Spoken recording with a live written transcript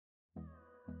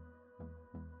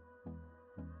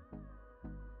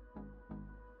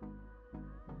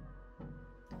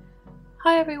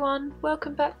Hi everyone,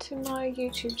 welcome back to my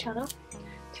YouTube channel.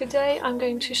 Today I'm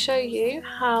going to show you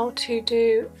how to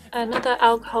do another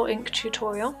alcohol ink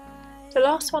tutorial. The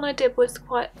last one I did was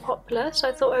quite popular, so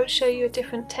I thought I would show you a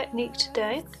different technique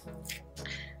today.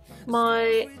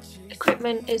 My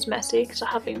equipment is messy because I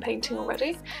have been painting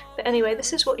already, but anyway,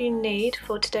 this is what you need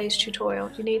for today's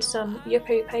tutorial. You need some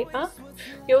Yuppie paper.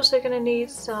 You're also going to need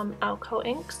some alcohol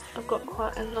inks. I've got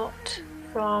quite a lot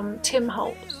from Tim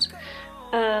Holtz.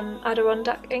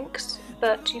 Adirondack inks,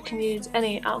 but you can use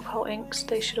any alcohol inks,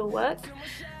 they should all work.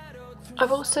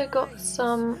 I've also got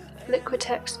some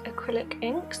Liquitex acrylic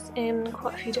inks in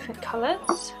quite a few different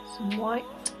colours, some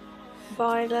white,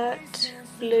 violet,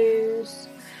 blues,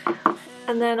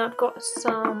 and then I've got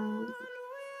some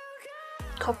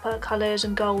copper colours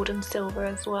and gold and silver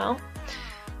as well.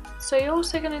 So you're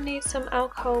also going to need some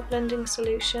alcohol blending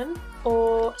solution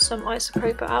or some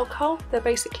isopropyl alcohol. They're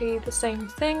basically the same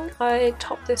thing. I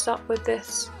top this up with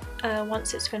this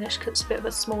once it's finished because it's a bit of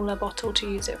a smaller bottle to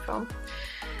use it from.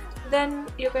 Then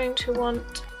you're going to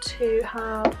want to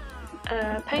have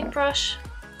a paintbrush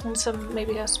and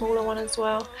maybe a smaller one as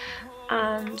well,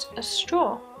 and a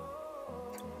straw.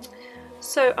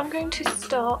 So I'm going to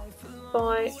start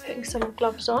by putting some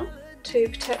gloves on to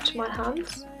protect my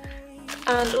hands.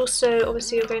 And also,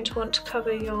 obviously, you're going to want to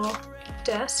cover your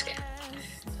desk.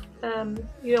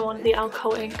 You don't want the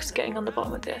alcohol inks getting on the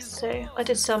bottom of this. So I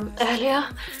did some earlier,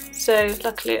 so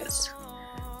luckily it's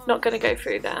not going to go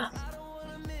through there.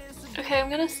 Okay, I'm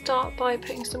going to start by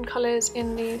putting some colours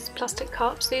in these plastic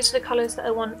cups. These are the colours that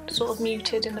I want sort of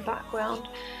muted in the background.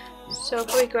 So I'll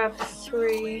probably grab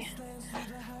 3,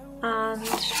 and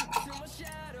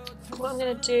what I'm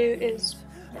going to do is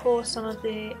pour some of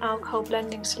the alcohol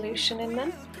blending solution in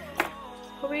them.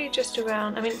 Probably just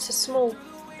around, I mean it's a small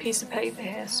piece of paper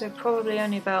here, so probably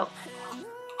only about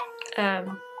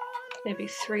maybe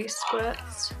 3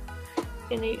 squirts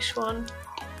in each one.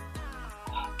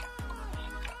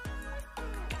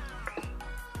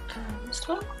 This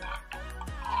one.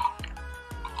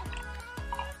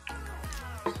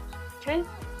 Okay,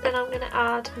 then I'm going to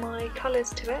add my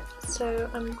colours to it. So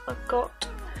I've got,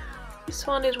 this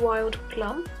one is Wild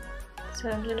Plum, so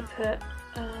I'm going to put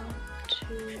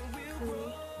 2, 3,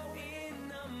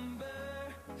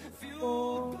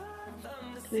 4,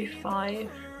 maybe 5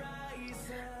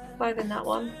 in that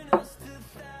one.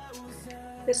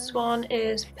 This one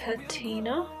is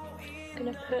Patina, I'm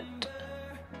going to put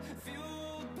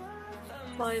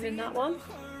 5 in that one.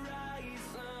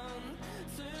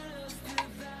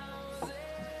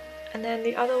 And then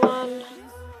the other one,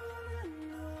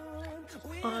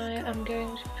 I am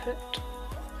going to put,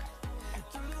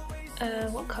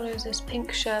 what colour is this?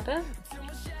 Pink Sherbet.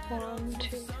 1,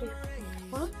 2, 3,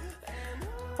 4,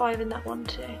 5 in that one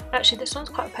too. Actually this one's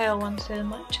quite a pale one, so I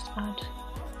might just add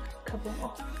a couple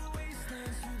more.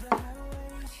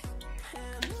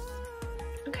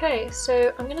 Okay,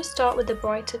 so I'm going to start with the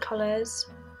brighter colours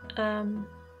and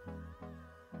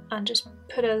just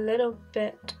put a little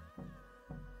bit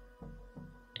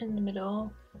in the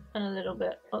middle and a little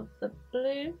bit of the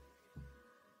blue,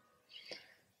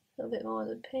 a little bit more of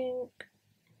the pink,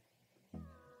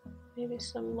 maybe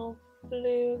some more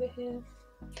blue over here.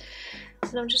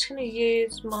 So I'm just going to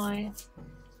use my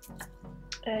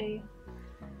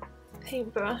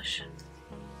paintbrush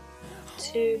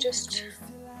to just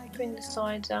bring the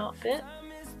sides out a bit.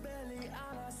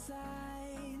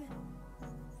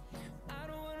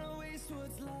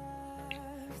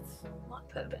 Might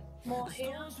put a bit more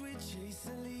here.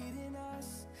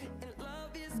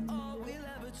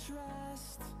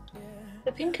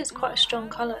 The pink is quite a strong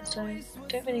colour, so I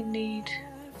don't really need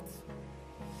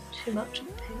too much of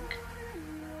the pink.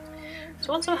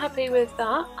 So once I'm happy with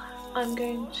that, I'm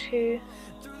going to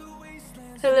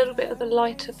put a little bit of the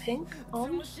lighter pink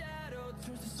on.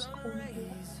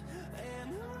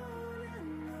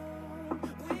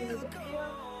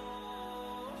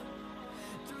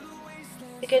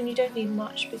 Again, you don't need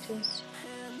much because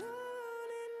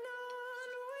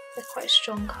they're quite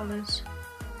strong colours.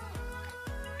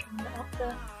 Bring that up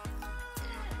there.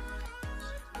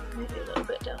 Maybe a little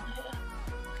bit down here.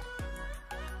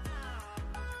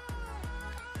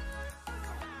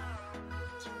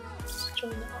 Just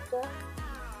join that up there.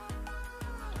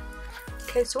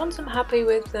 Okay, so once I'm happy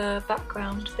with the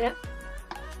background bit,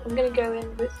 I'm going to go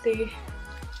in with the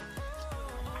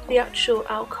actual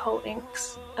alcohol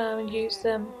inks and use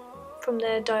them from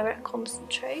their direct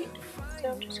concentrate. So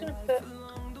I'm just going to put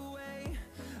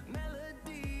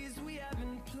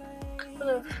a couple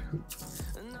of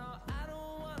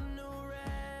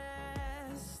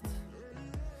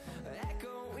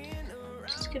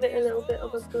just give it a little bit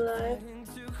of a blow.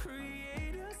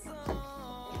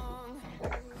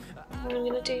 And I'm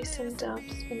going to do some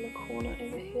dabs in the corner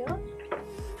over here.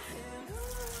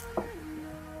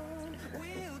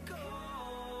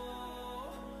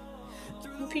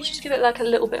 If you just give it like a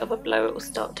little bit of a blow, it will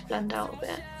start to blend out a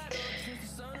bit.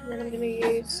 And then I'm going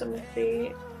to use some of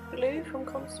the blue from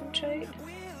Concentrate.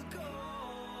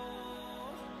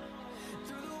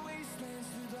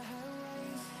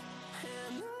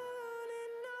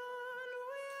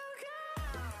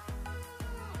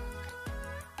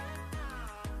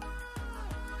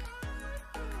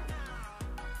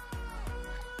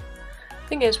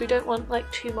 Thing is, we don't want like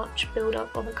too much build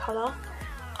up on the colour,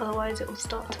 otherwise it will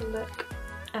start to look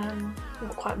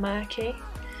not quite murky.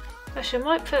 Actually, I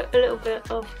might put a little bit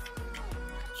of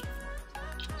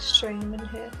stream in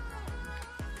here.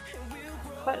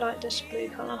 Quite like this blue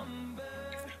colour.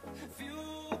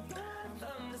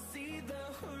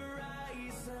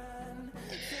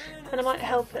 And I might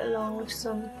help it along with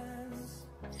some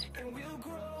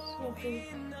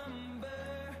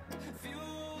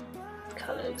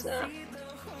colours there.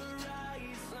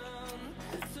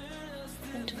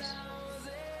 And just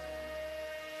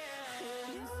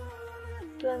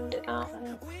blend it out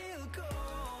here.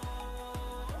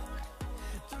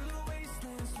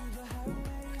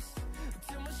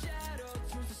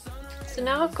 So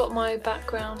now I've got my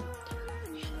background.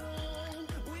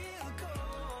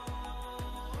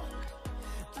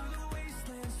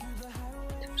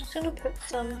 I'm just going to put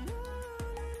some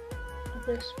of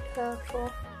this purple.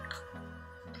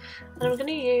 And I'm going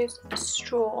to use a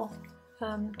straw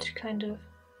to kind of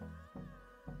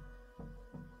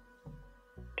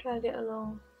drag it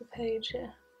along the page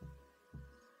here.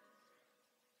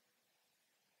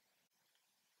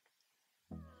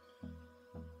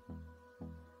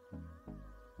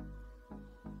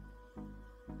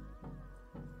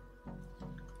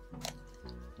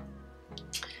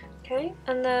 Okay,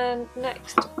 and then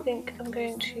next I think I'm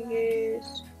going to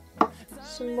use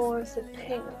some more of the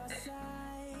pink.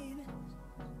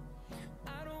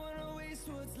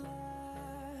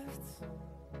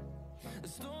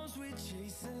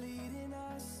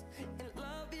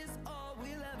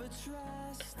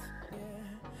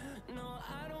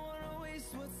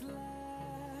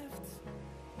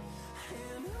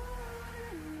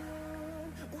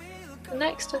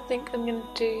 Next I think I'm going to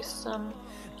do some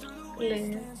blue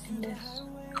in this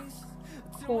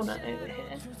corner over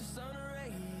here.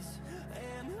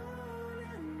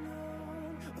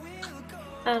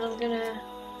 And I'm going to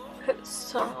put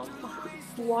some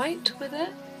white with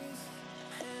it.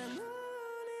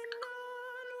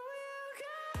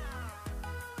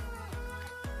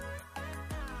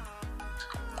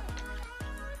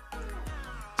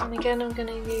 And again I'm going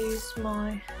to use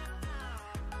my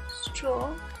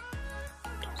straw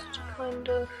just to kind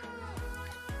of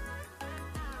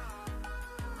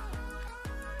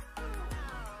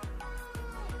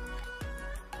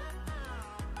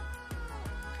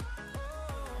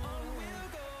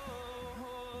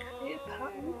create a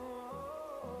pattern.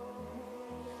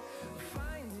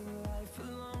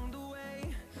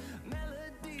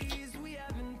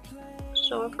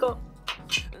 So I've got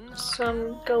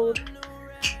some gold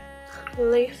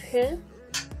leaf here,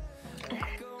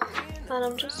 and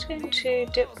I'm just going to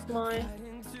dip my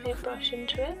paintbrush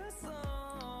into it.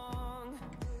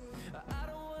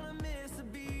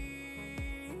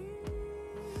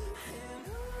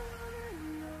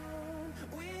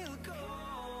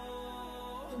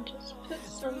 And just put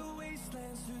some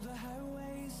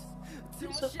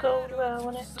bits of gold where I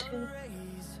want it to.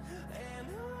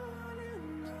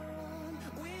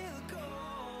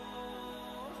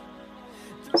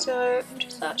 So I'm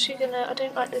just actually gonna, I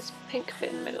don't like this pink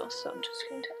bit in the middle, so I'm just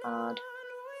going to add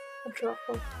a drop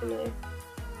of blue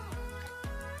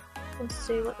and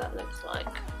see what that looks like.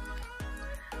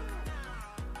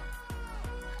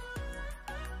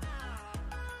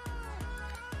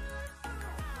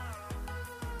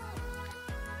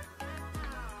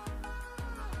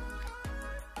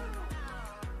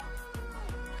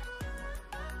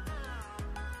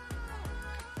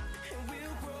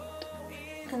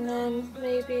 And then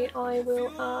maybe I will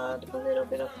add a little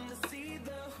bit of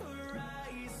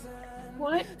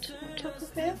white on top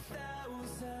of it.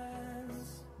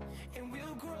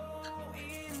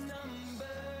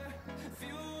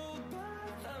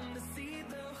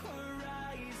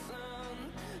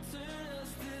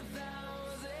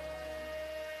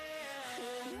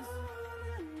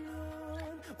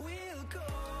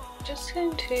 Just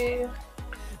going to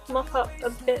mop up a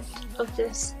bit of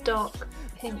this dark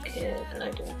pink here that I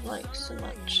don't like so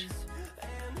much.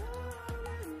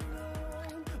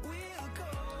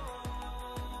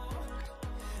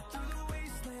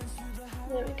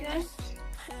 There we go.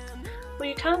 What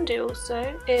you can do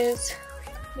also is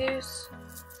use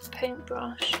a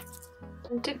paintbrush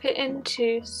and dip it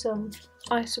into some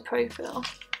isopropyl,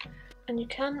 and you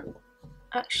can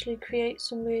actually create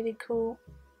some really cool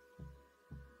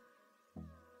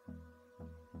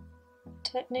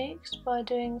techniques by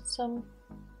doing some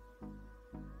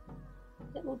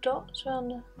little dots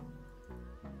around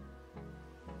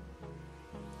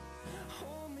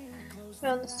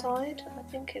the side. I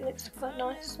think it looks quite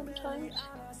nice sometimes.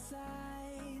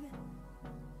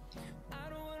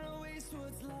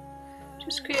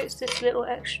 Just creates this little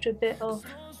extra bit of,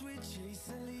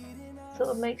 sort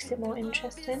of makes it more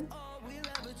interesting.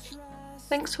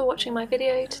 Thanks for watching my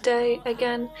video today.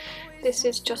 Again, this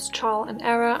is just trial and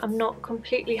error. I'm not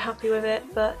completely happy with it,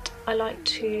 but I like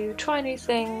to try new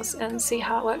things and see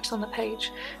how it works on the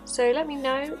page. So let me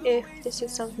know if this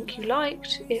is something you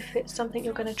liked, if it's something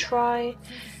you're going to try,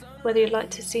 whether you'd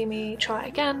like to see me try it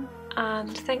again.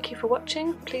 And thank you for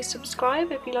watching. Please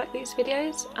subscribe if you like these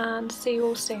videos, and see you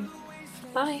all soon.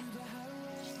 Bye!